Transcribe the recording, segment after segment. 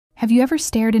Have you ever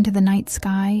stared into the night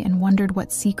sky and wondered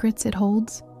what secrets it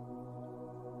holds?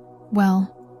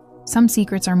 Well, some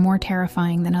secrets are more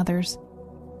terrifying than others.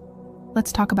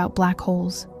 Let's talk about black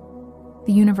holes,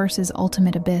 the universe's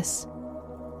ultimate abyss,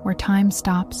 where time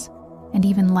stops and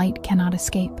even light cannot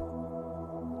escape.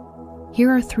 Here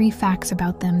are 3 facts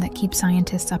about them that keep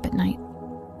scientists up at night.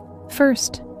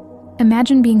 First,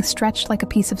 imagine being stretched like a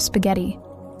piece of spaghetti.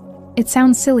 It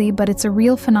sounds silly, but it's a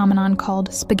real phenomenon called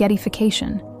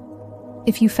spaghettification.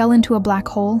 If you fell into a black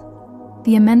hole,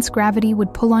 the immense gravity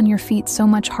would pull on your feet so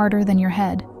much harder than your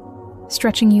head,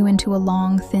 stretching you into a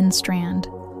long, thin strand.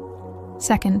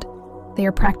 Second, they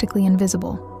are practically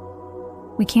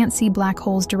invisible. We can't see black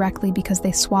holes directly because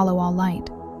they swallow all light.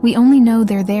 We only know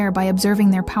they're there by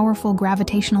observing their powerful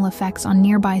gravitational effects on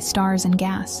nearby stars and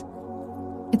gas.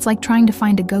 It's like trying to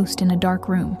find a ghost in a dark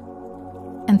room.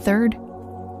 And third,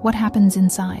 what happens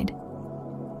inside?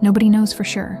 Nobody knows for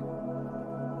sure.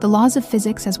 The laws of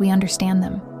physics as we understand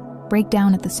them break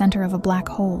down at the center of a black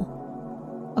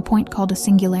hole, a point called a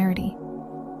singularity.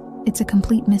 It's a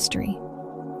complete mystery,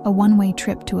 a one-way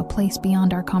trip to a place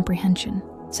beyond our comprehension.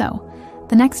 So,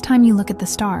 the next time you look at the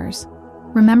stars,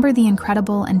 remember the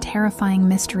incredible and terrifying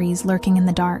mysteries lurking in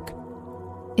the dark.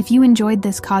 If you enjoyed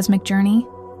this cosmic journey,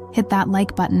 hit that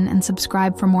like button and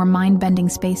subscribe for more mind-bending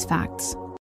space facts.